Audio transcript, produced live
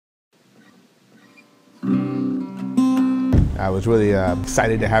I was really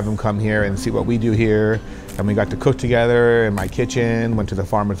excited to have him come here and see what we do here. And we got to cook together in my kitchen, went to the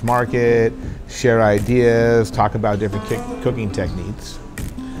farmer's market, share ideas, talk about different cooking techniques.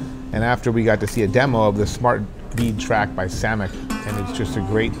 And after we got to see a demo of the smart bead track by Sammic, and it's just a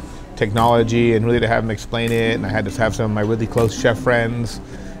great technology, and really to have him explain it, and I had to have some of my really close chef friends.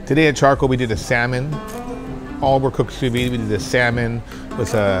 Today at Charcoal we did a salmon. All were cooked sous vide. We did a salmon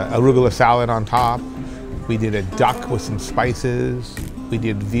with a arugula salad on top. We did a duck with some spices. We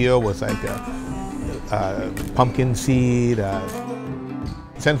did veal with like a pumpkin seed.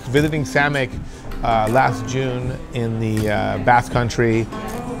 Since visiting Sammic last June in the Basque Country,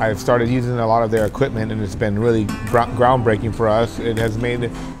 I've started using a lot of their equipment, and it's been really groundbreaking for us. It has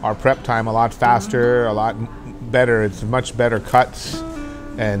made our prep time a lot faster, a lot better. It's much better cuts,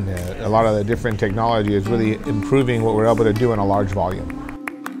 and a lot of the different technology is really improving what we're able to do in a large volume.